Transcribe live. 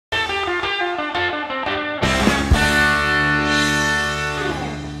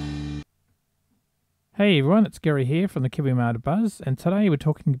Hey everyone, it's Gary here from the Kiwi Buzz, and today we're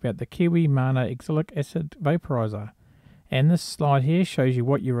talking about the Kiwi Oxalic Acid Vaporizer. And this slide here shows you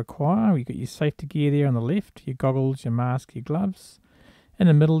what you require. You've got your safety gear there on the left, your goggles, your mask, your gloves. In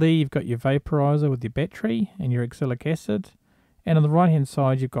the middle there you've got your vaporizer with your battery and your oxalic acid. And on the right hand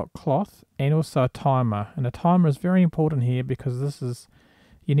side you've got cloth and also a timer. And a timer is very important here because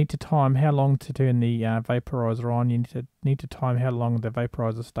you need to time how long to turn the vaporizer on. You need to time how long the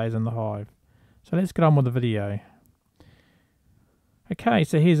vaporizer stays in the hive. So let's get on with the video. Okay,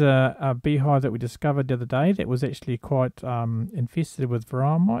 so here's a beehive that we discovered the other day that was actually quite infested with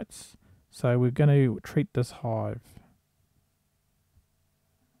Varroa mites. So we're going to treat this hive.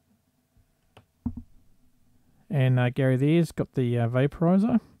 And Gary there's got the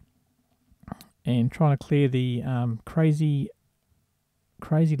vaporizer and trying to clear the crazy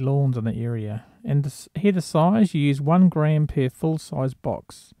lawns in the area. And here the size, you use 1 gram per full size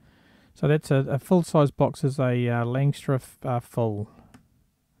box. So that's a full-size box is a Langstroth full.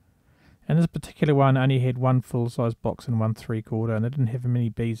 And this particular one only had 1 full-size box and 1 3/4, and it didn't have many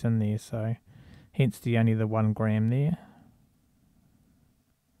bees in there, so hence only the 1 gram there.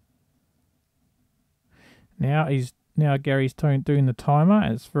 Now Gary's doing the timer,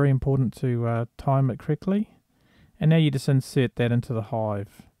 and it's very important to time it correctly. And now you just insert that into the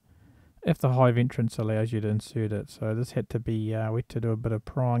hive, if the hive entrance allows you to insert it. So this had to be, we had to do a bit of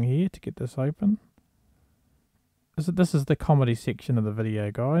prying here to get this open. This is the comedy section of the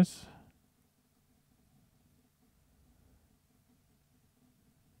video, guys.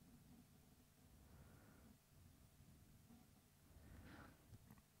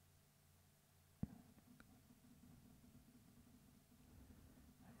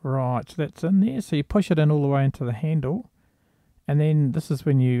 Right, so that's in there. So you push it in all the way into the handle. And then this is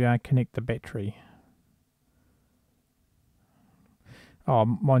when you connect the battery. Oh,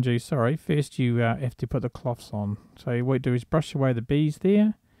 mind you, sorry. First you have to put the cloths on. So what you do is brush away the bees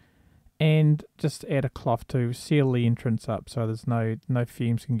there, and just add a cloth to seal the entrance up so there's no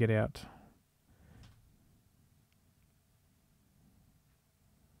fumes can get out.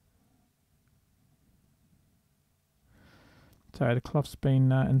 So the cloth's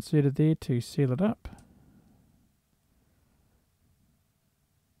been inserted there to seal it up.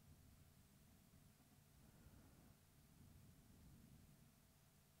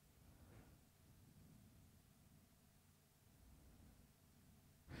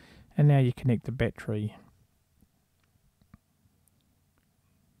 And now you connect the battery.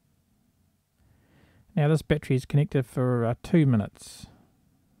 Now this battery is connected for 2 minutes.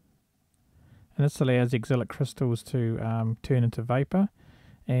 And this allows the oxalic crystals to turn into vapor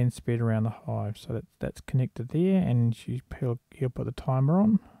and spread around the hive. So that's connected there, and he'll put the timer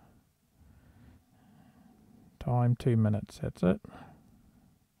on. Time 2 minutes, that's it.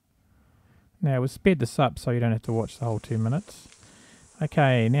 Now we've sped this up so you don't have to watch the whole 2 minutes.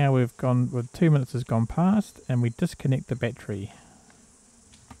 Okay, now with 2 minutes has gone past, and we disconnect the battery,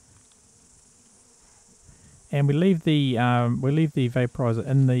 and we leave the vaporizer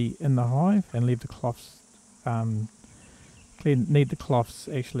in the hive, and leave the cloths need the cloths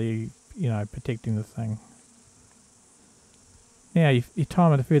actually protecting the thing. Now you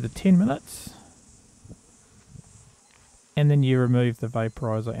time it a further 10 minutes, and then you remove the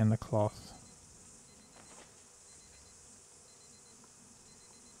vaporizer and the cloth.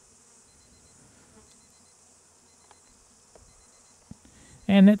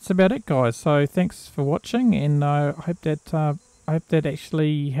 And that's about it, guys. So thanks for watching, and I hope that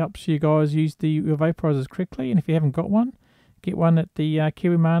actually helps you guys use your vaporizers correctly. And if you haven't got one, get one at the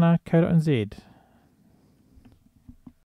Kiwi Mana Co.nz.